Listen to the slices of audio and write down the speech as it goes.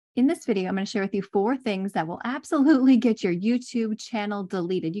In this video, I'm going to share with you 4 things that will absolutely get your YouTube channel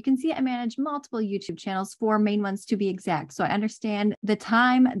deleted. You can see I manage multiple YouTube channels, 4 main ones to be exact. So I understand the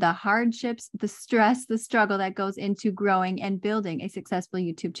time, the hardships, the stress, the struggle that goes into growing and building a successful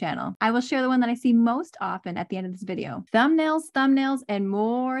YouTube channel. I will share the one that I see most often at the end of this video. Thumbnails, thumbnails, and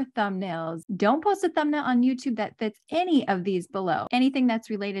more thumbnails. Don't post a thumbnail on YouTube that fits any of these below. Anything that's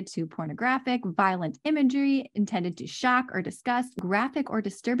related to pornographic, violent imagery, intended to shock or disgust, graphic or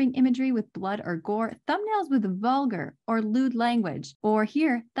disturbing imagery with blood or gore, thumbnails with vulgar or lewd language, or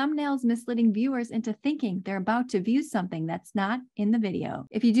here, thumbnails misleading viewers into thinking they're about to view something that's not in the video.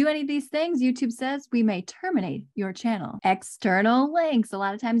 If you do any of these things, YouTube says we may terminate your channel. External links. A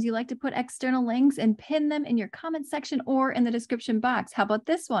lot of times you like to put external links and pin them in your comment section or in the description box. How about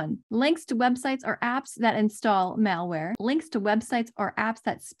this one? Links to websites or apps that install malware, links to websites or apps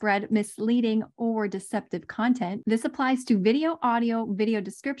that spread misleading or deceptive content. This applies to video, audio, video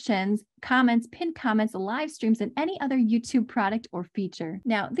descriptions, comments, pinned comments, live streams, and any other YouTube product or feature.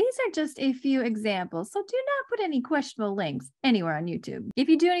 Now, these are just a few examples, so do not put any questionable links anywhere on YouTube. If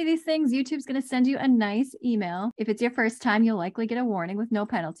you do any of these things, YouTube's going to send you a nice email. If it's your first time, you'll likely get a warning with no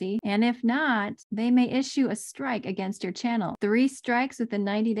penalty. And if not, they may issue a strike against your channel. 3 strikes within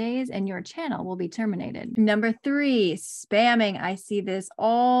 90 days and your channel will be terminated. Number 3, spamming. I see this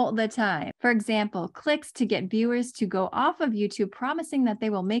all the time. For example, clicks to get viewers to go off of YouTube promising that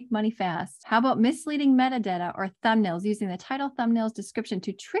they will make money fast. How about misleading metadata or thumbnails using the title, thumbnails, description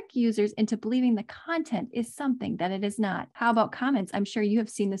to trick users into believing the content is something that it is not? How about comments? I'm sure you have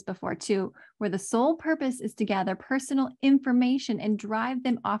seen this before too, where the sole purpose is to gather personal information and drive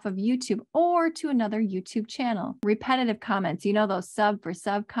them off of YouTube or to another YouTube channel. Repetitive comments, you know, those sub for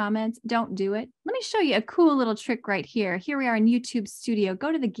sub comments, don't do it. Let me show you a cool little trick right here. Here we are in YouTube Studio.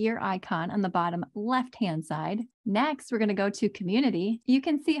 Go to the gear icon on the bottom left-hand side. Next, we're going to go to community. You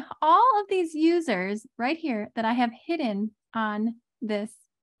can see all of these users right here that I have hidden on this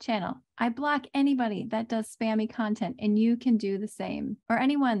channel. I block anybody that does spammy content, and you can do the same. Or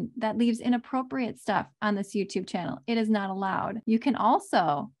anyone that leaves inappropriate stuff on this YouTube channel. It is not allowed. You can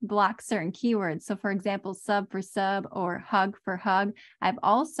also block certain keywords. So for example, sub for sub or hug for hug. I've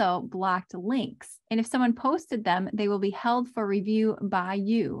also blocked links. And if someone posted them, they will be held for review by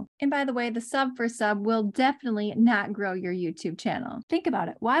you. And by the way, the sub for sub will definitely not grow your YouTube channel. Think about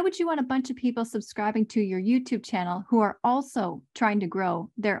it. Why would you want a bunch of people subscribing to your YouTube channel who are also trying to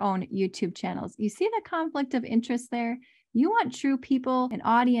grow their own YouTube channels? You see the conflict of interest there? You want true people, an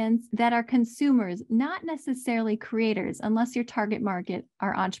audience that are consumers, not necessarily creators, unless your target market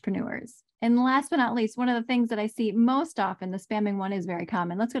are entrepreneurs. And last but not least, one of the things that I see most often, the spamming one is very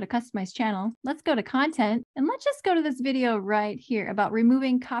common. Let's go to customize channel. Let's go to content. And let's just go to this video right here about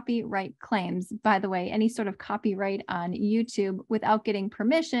removing copyright claims. By the way, any sort of copyright on YouTube without getting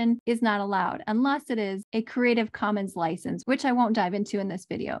permission is not allowed unless it is a Creative Commons license, which I won't dive into in this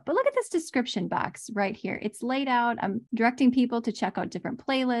video. But look at this description box right here. It's laid out. I'm directing people to check out different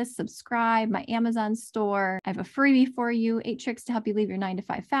playlists, subscribe, my Amazon store. I have a freebie for you, 8 tricks to help you leave your 9 to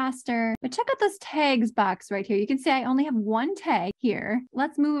 5 faster. But check out this tags box right here. You can see I only have 1 tag here.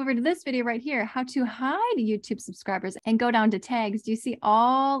 Let's move over to this video right here, how to hide YouTube subscribers, and go down to tags. Do you see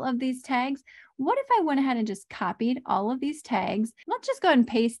all of these tags? What if I went ahead and just copied all of these tags? Let's just go ahead and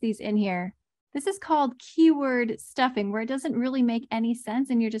paste these in here. This is called keyword stuffing, where it doesn't really make any sense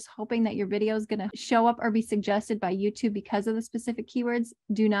and you're just hoping that your video is going to show up or be suggested by YouTube because of the specific keywords.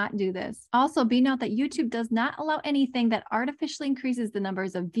 Do not do this. Also, be note that YouTube does not allow anything that artificially increases the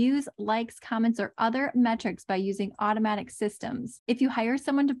numbers of views, likes, comments, or other metrics by using automatic systems. If you hire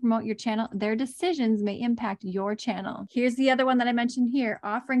someone to promote your channel, their decisions may impact your channel. Here's the other one that I mentioned here,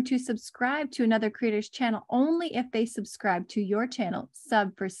 offering to subscribe to another creator's channel only if they subscribe to your channel,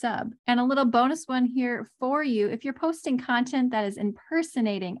 sub for sub. And a little bonus one here for you. If you're posting content that is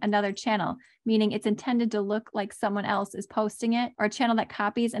impersonating another channel, meaning it's intended to look like someone else is posting it, or a channel that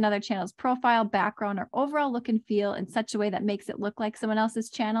copies another channel's profile, background, or overall look and feel in such a way that makes it look like someone else's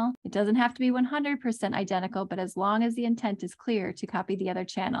channel, it doesn't have to be 100% identical, but as long as the intent is clear to copy the other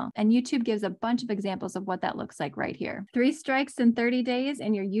channel. And YouTube gives a bunch of examples of what that looks like right here. 3 strikes in 30 days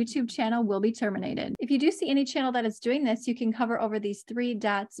and your YouTube channel will be terminated. If you do see any channel that is doing this, you can hover over these 3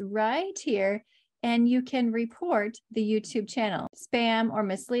 dots right here and you can report the YouTube channel. Spam or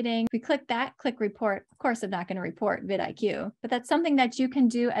misleading. If we click that, click report. Of course, I'm not going to report vidIQ, but that's something that you can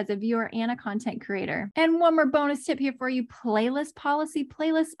do as a viewer and a content creator. And one more bonus tip here for you, playlist policy.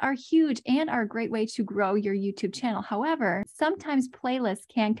 Playlists are huge and are a great way to grow your YouTube channel. However, sometimes playlists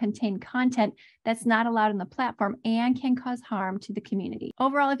can contain content that's not allowed on the platform and can cause harm to the community.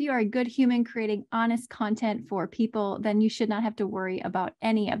 Overall, if you are a good human creating honest content for people, then you should not have to worry about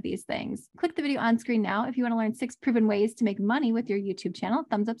any of these things. Click the video on screen now if you want to learn 6 proven ways to make money with your YouTube channel.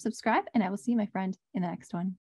 Thumbs up, subscribe, and I will see you, my friend, in the next one.